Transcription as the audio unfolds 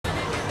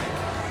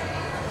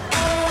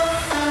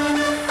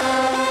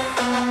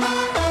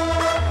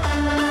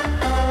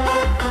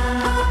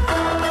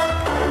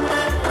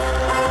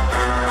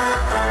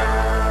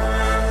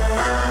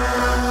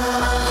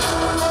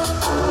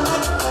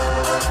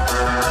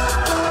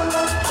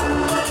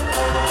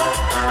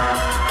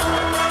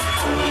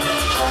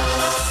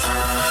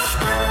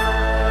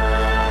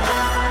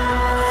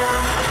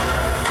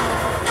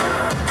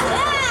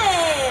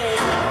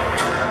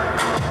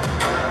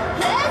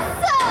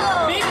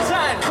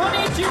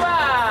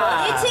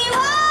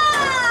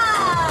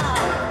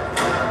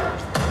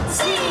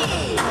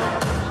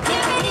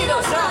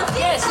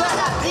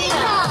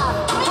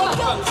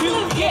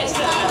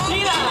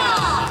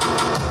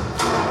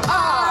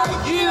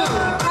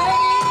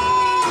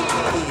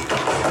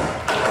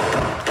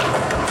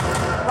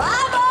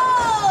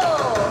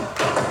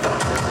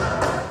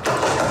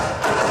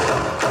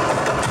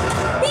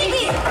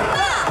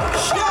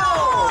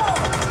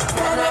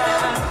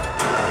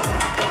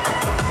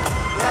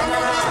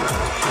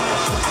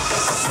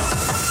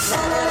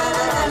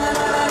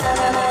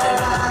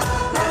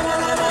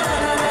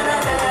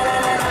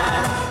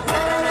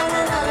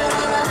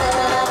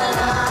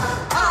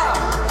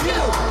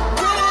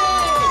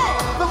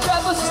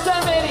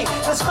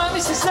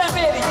Nobody says I'm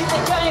ready. You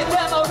think I am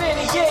that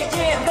already? Yeah,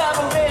 yeah,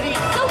 I'm ready.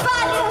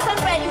 Nobody else I'm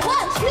ready.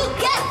 Once you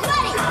get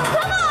ready,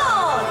 come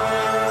on!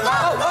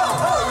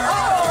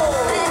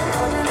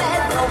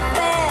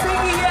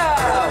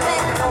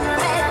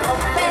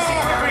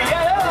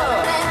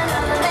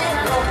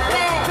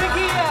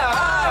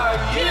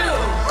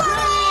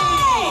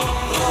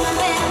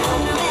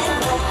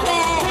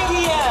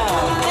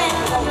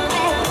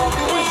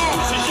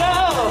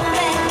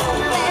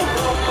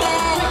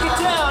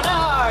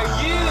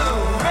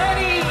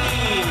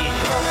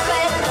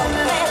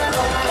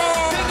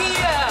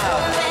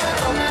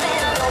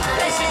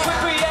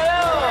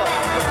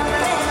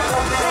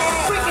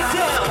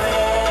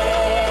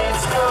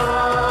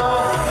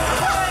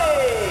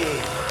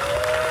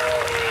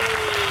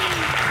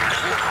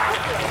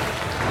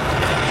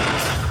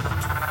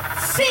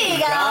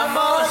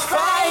 ¡Sigamos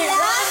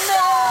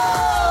bailando!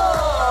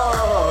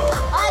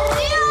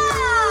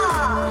 ¡Arriba!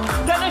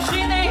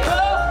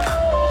 ¡Tanoshineiko!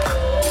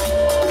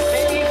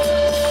 Baby,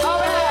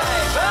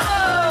 alright,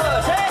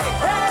 vamos! ¡Hey,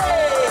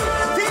 hey!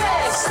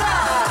 ¡Fiesta!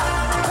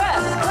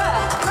 ¡Rap,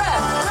 rap,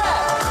 rap,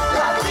 rap!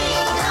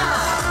 ¡Latina!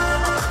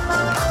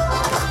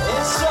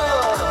 ¡Eso!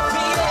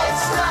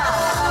 ¡Fiesta!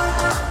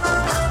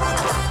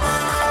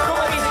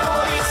 ¿Cómo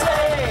dice?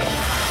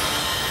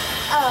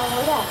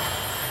 Ahora,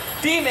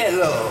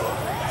 ¡Dímelo!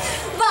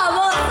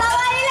 ¡vamos a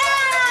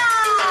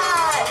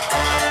bailar!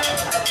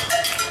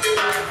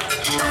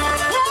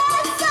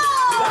 ¡Eso!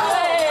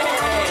 ¡Dale!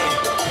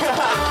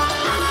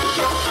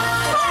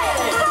 ¡Hey,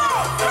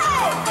 hey,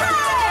 hey,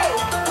 hey!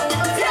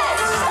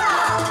 ¡Fiesta!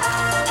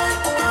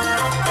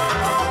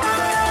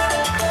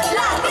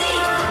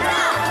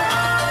 ¡Latina!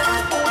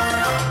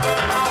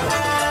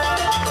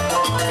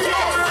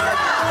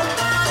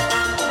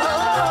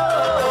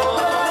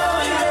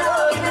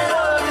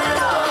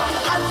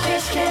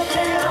 Antes que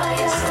te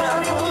vayas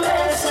tan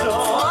eso,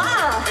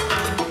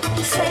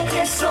 sé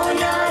que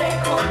soñaré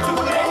con tu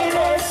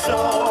regreso.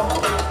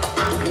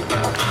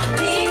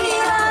 Mi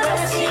vida no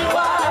es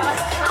igual,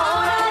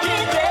 ahora que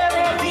te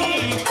perdí,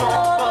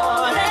 ¿cómo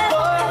te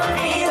voy a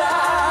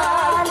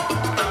olvidar?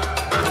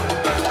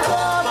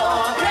 ¿Cómo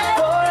te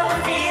voy a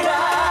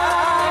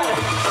olvidar?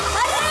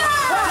 Hey,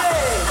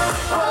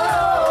 oh,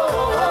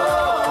 oh,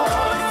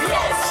 oh,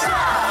 fiesta.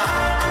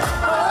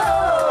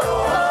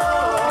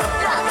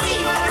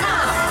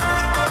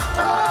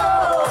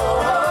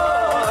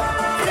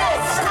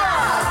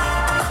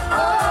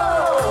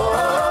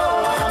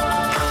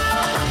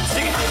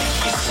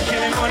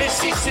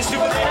 Si se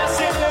pudiera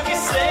hacer lo que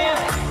sea,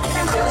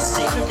 yo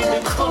sé lo que me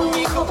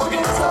conmigo porque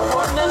no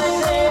soporta la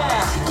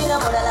idea. Mi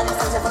amor a la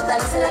distancia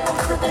fortalece la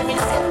confianza,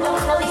 termina siendo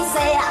una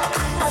odisea.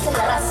 Hace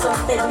la razón,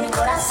 pero mi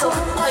corazón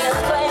hoy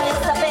no en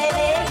esta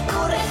pelea. Tu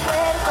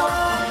recuerdo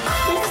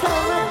me está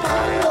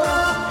matando,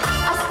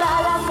 hasta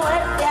la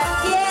muerte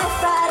aquí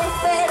estaré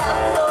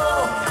esperando.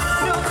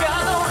 Nunca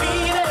me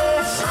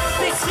olvides,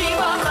 te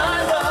sigo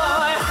amando,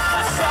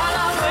 hasta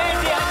la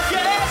muerte aquí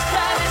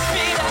estaré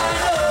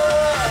esperando.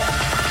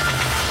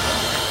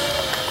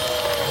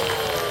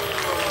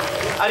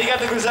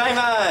 Arigatou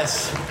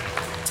gozaimasu.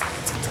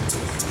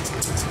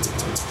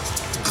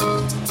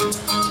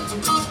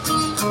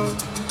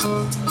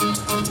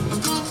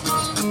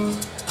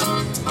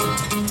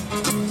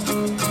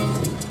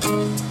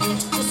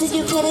 You said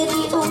you get in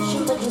the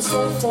ocean, but you're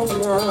surfing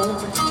now.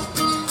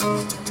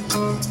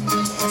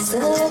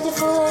 Still I love you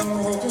forever,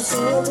 I just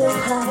see your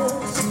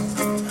house.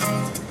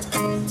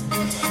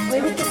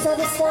 Where we can start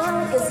the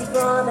sound, cause you're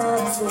gone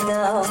out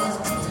now.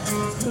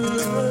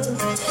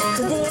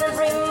 Couldn't even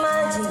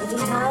remind you if you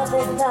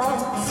haven't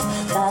lost,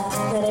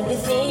 that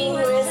everything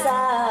was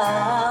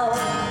out.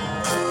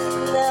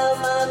 Now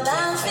my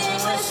dancing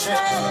with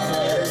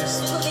strangers,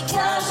 will be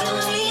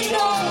casually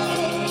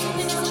dating,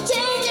 it's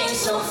changing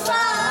so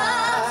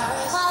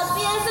fast. How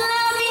feels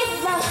love is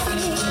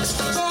nothing,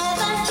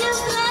 never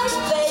just like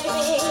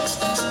baby.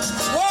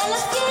 Yeah,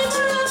 let's give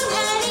a room,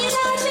 and you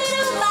don't need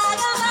a bag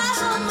of eyes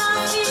on my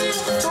view.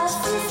 How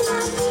feels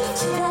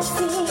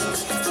nothing,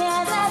 yeah,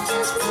 that's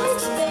just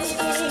like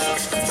baby.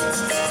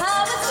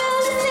 How it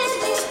feels in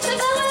me, the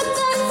color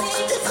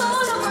dancing, it's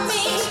all over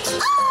me.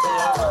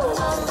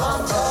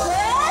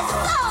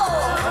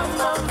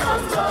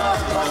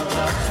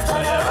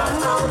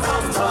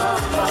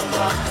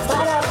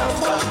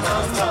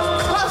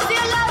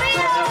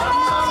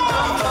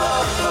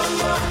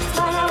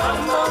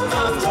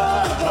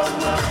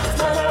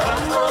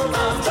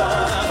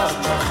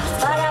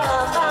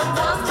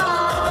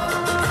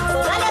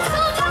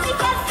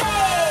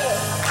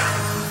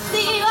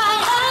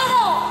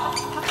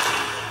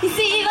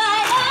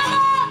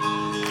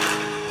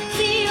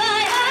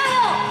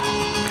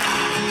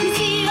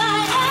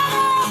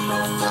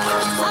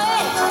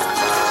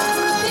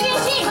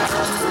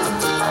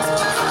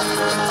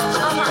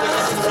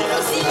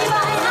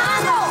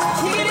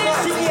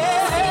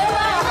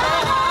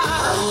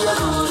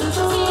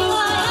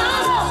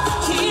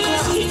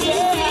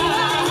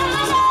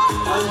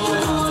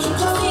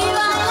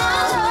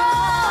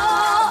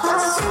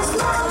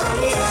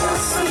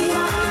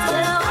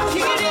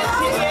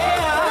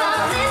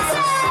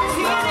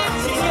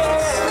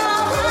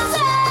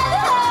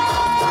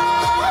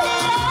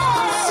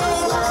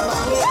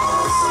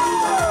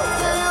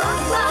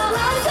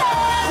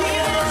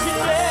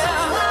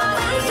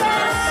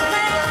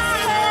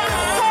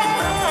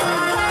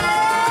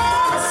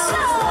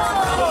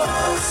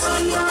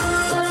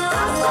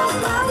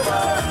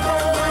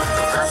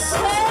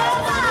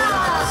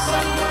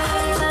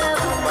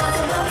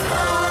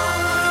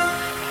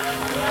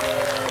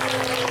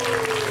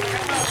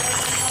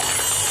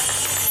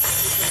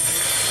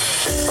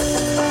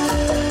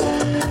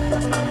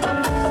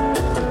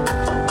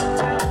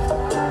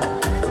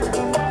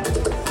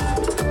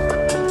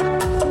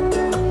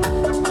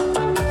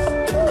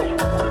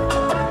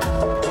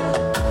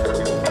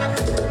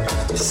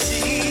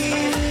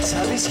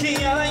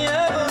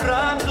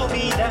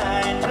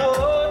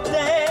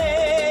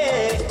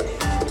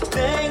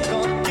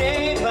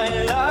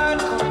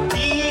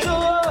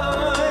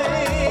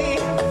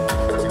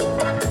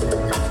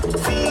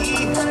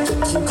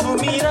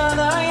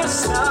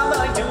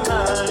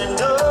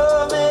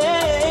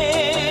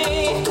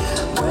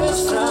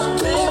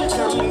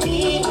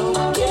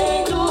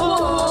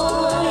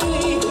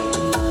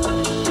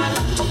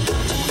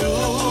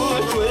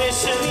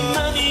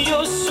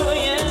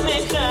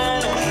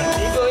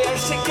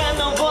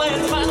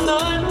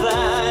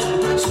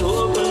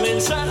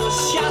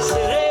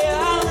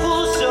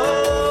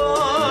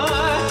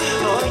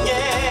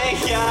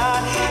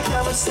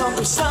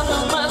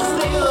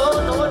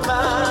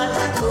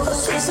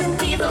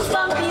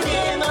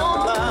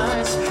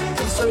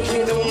 soy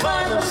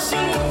inhumano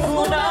sin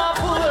un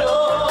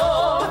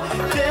apuro.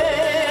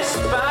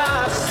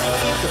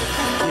 Despacito,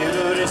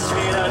 quiero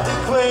respirar tu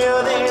cuello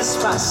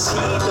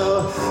despacito.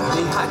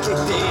 Deja que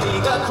te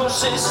diga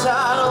cosas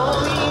al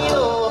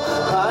oído,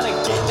 para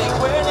que te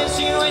acuerdes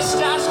si no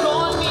estás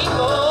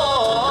conmigo.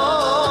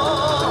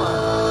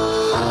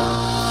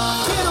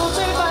 Quiero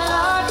ver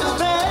bailar tu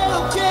pelo,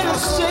 quiero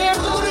ser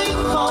tu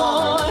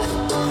rincón.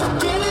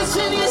 Que le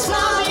enseñes a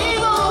mi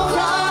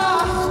boca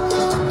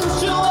tus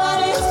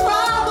lugares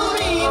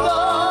favoritos.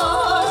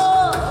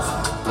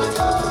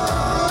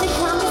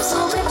 Déjame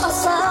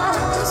sobrepasar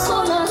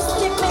zonas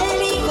de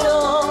peligro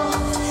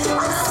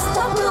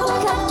hasta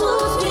provocar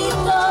tus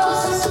gritos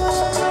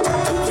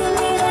y que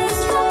mires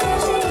tu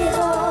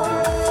apellido.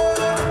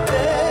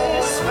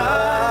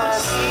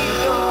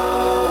 Despacito.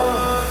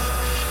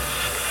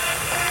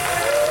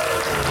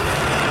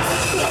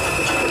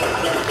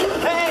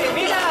 ¡Hey,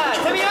 mira!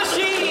 ¡Te veo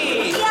así!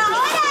 ¡Y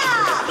ahora!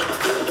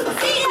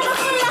 ¡Síguenos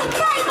con las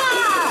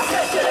palmas!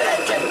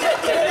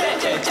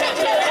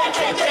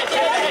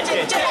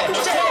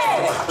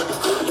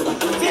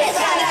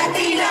 Fiesta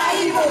latina y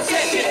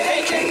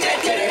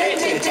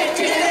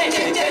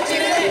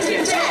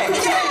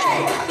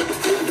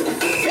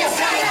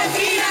Fiesta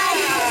latina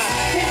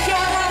y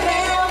cada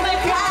veo me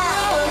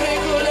cago en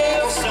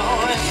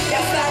regulación. Ya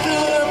está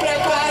todo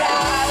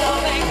preparado,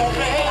 venga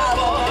el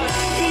amor.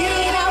 Y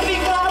una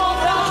pica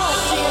botón,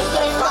 si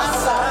estoy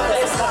pasando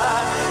de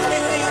estar.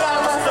 En mi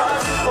cama estoy,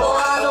 o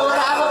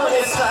adorado de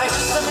estar.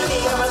 No me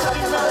digas más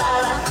que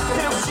nada,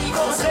 pero si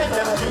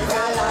concentra me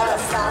diga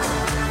nada.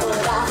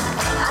 Ora,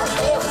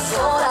 adeus,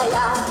 ora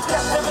ya.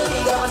 No me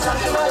digas más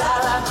que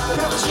nada,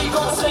 pero si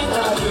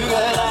concentra me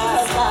diga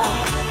nada.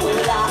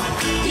 Ora,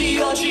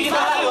 Io ci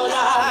vado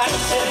là.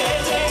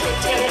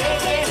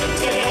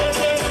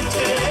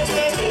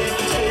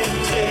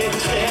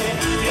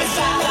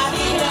 Questa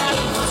mattina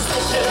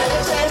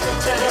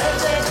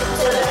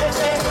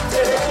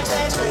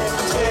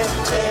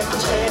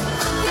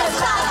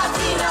questa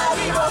mattina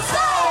arrivo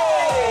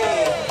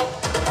sei!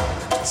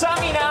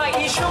 Samina,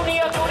 ishuni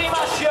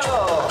aturimasho.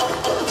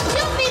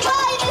 Junbi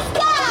boy desu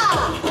ka?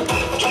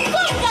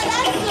 Kunga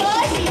dansu o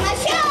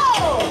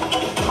shimashou!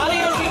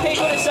 Mario kite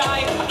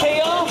kudasai.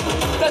 Keio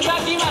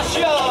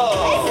tatakimashou.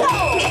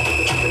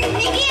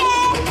 右へ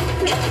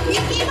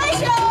行きま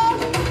しょう。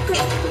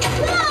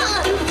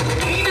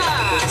みんな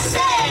せー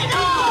の。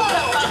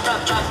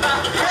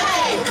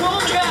Hey,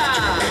 conga.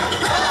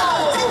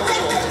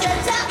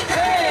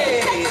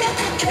 Hey,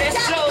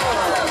 eso.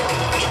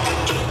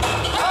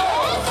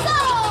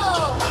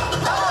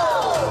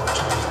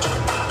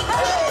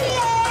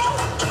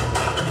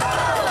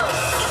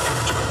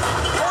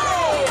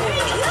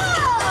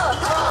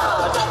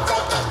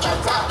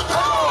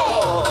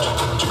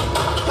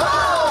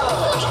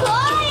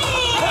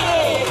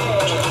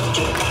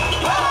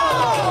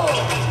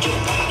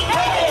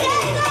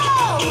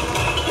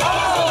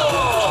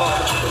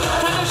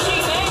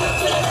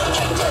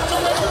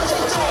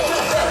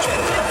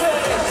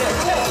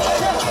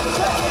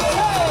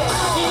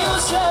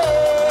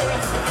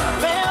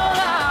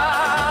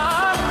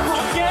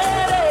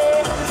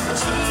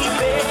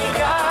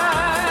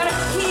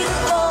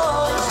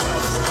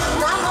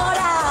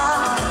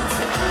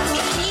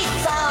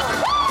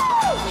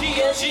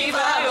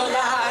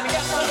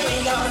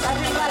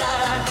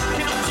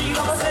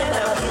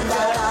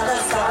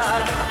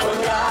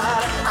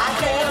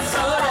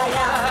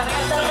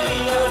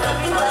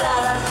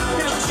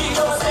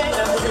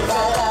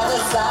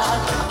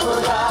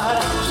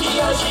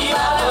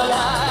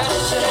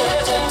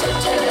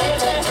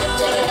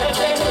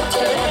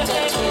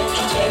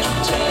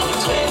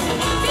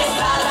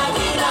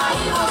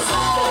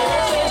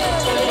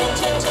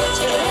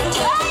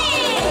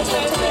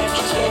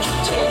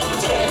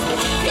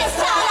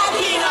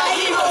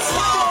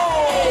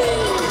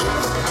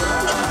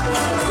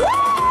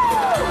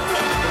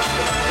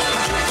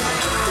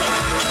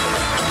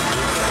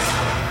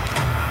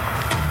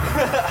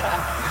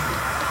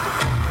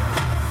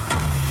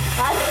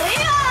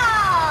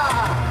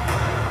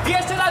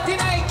 Fiesta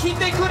latina y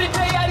kite kurite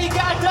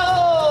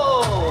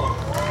arigato.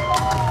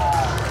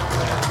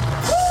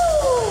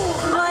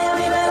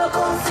 Miami me lo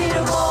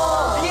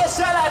confirmó.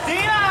 Fiesta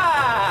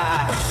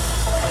latina.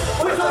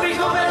 Puerto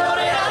Rico me lo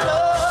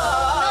regaló.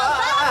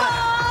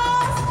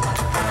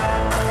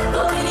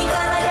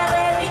 Dominicana ya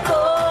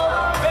replicó.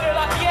 Pero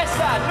la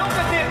fiesta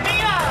nunca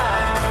termina.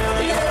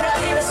 Y del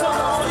Caribe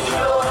somos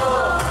yo.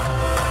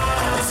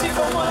 Así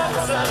como la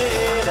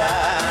costanera.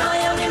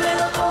 Miami me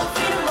lo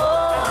confirmó.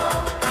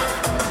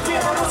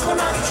 Llevamos con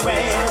la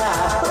bichuela.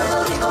 Puerto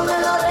Rico me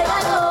lo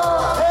regaló.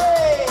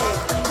 Hey,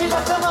 y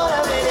la camora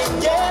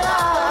merenguera.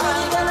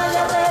 Dominicana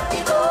ya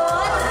replicó.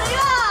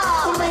 ¡Arriba!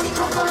 Con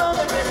México con lo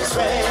de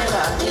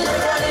Venezuela. Y del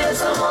Caribe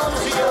somos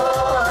yo.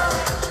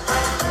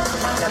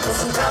 La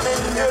cosita me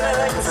dio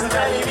la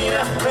cosita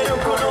divina. Pero